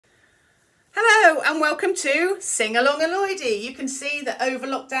and welcome to Singalongalloydy. You can see that over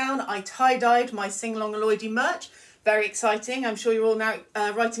lockdown I tie-dyed my Singalongalloydy merch. Very exciting. I'm sure you're all now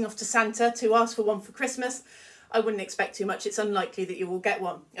writing off to Santa to ask for one for Christmas. I wouldn't expect too much. It's unlikely that you will get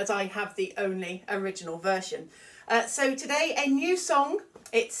one, as I have the only original version. So today, a new song.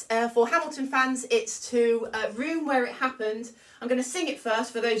 It's for Hamilton fans. It's to Room Where It Happened. I'm going to sing it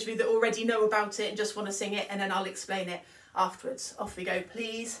first for those of you that already know about it and just want to sing it, and then I'll explain it afterwards. Off we go.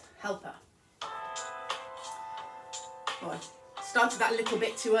 Please help her. Oh, I started that a little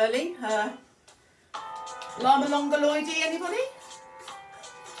bit too early. Singalongalloydy, anybody?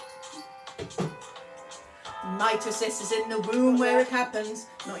 Mitosis is in the womb where it happens.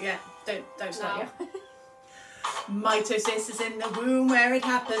 Not yet. Don't start yet. Mitosis is in the womb where it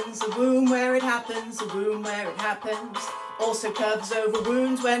happens, the womb where it happens, the womb where it happens. Also curves over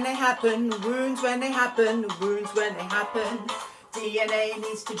wounds when they happen, wounds when they happen, wounds when they happen. DNA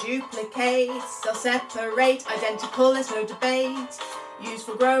needs to duplicate, cell separate, identical, there's no debate. Used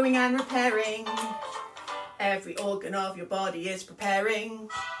for growing and repairing. Every organ of your body is preparing.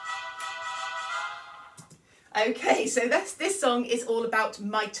 Okay, so this song is all about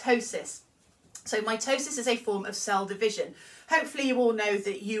mitosis. So mitosis is a form of cell division. Hopefully you all know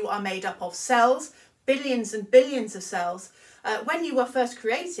that you are made up of cells, billions and billions of cells. When you were first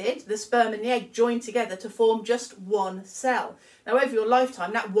created, the sperm and the egg joined together to form just one cell. Now over your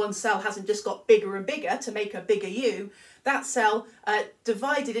lifetime, that one cell hasn't just got bigger and bigger to make a bigger you. That cell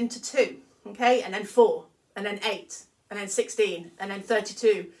divided into 2, okay, and then 4, and then 8, and then 16, and then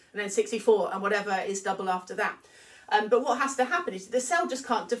 32, and then 64, and whatever is double after that. But what has to happen is the cell just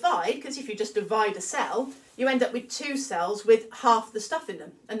can't divide, because if you just divide a cell, you end up with 2 cells with half the stuff in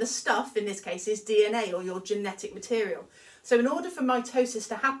them. And the stuff, in this case, is DNA, or your genetic material. So in order for mitosis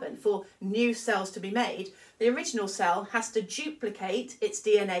to happen, for new cells to be made, the original cell has to duplicate its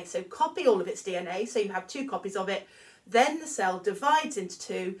DNA. So copy all of its DNA, so you have 2 copies of it. Then the cell divides into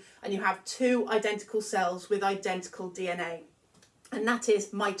 2, and you have 2 identical cells with identical DNA. And that is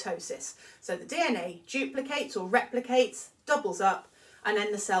mitosis. So the DNA duplicates or replicates, doubles up, and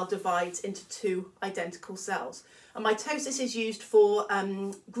then the cell divides into 2 identical cells. And mitosis is used for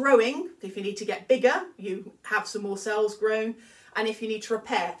growing. If you need to get bigger, you have some more cells grown. And if you need to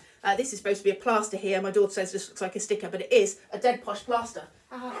repair, this is supposed to be a plaster here. My daughter says this looks like a sticker, but it is a dead posh plaster.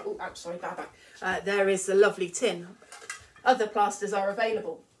 Oh, ouch, sorry, bad back. There is the lovely tin. Other plasters are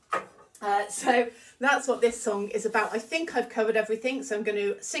available. So that's what this song is about. I think I've covered everything, so I'm going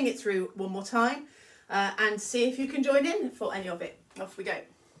to sing it through one more time and see if you can join in for any of it. Off we go.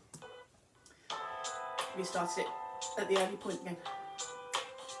 We started it at the early point again.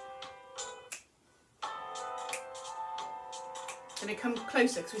 Going to come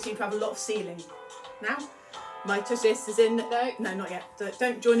closer because we seem to have a lot of ceiling. Now, mitosis is in... No, not yet.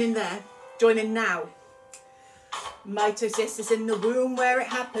 Don't join in there. Join in now. Mitosis is in the womb where it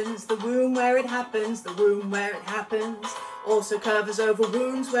happens, the womb where it happens, the womb where it happens. Also covers over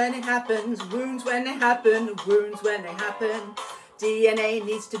wounds when it happens, wounds when they happen, wounds when they happen. DNA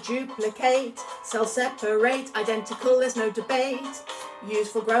needs to duplicate, cells separate, identical, there's no debate.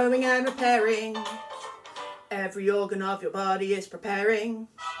 Used for growing and repairing. Every organ of your body is preparing.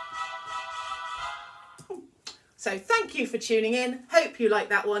 So thank you for tuning in. Hope you like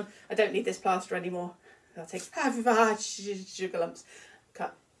that one. I don't need this plaster anymore. I'll take sugar lumps.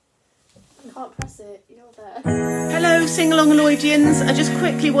 Cut. I can't press it, you're there. Hello Singalongalloydians. I just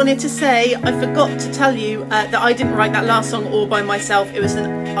quickly wanted to say I forgot to tell you that I didn't write that last song all by myself. It was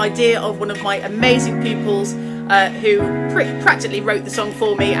an idea of one of my amazing pupils who practically wrote the song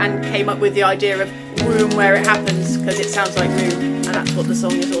for me and came up with the idea of Room Where It Happens, because it sounds like room, and that's what the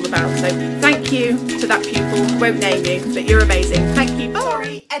song is all about. So thank you to that pupil. Won't name you, but you're amazing. Thank you.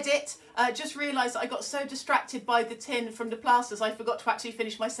 Sorry, edit. Just realised that I got so distracted by the tin from the plasters I forgot to actually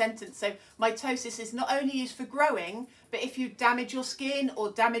finish my sentence. So mitosis is not only used for growing, but if you damage your skin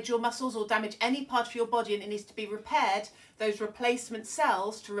or damage your muscles or damage any part of your body and it needs to be repaired, those replacement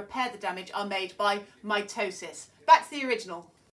cells to repair the damage are made by mitosis. Back to the original.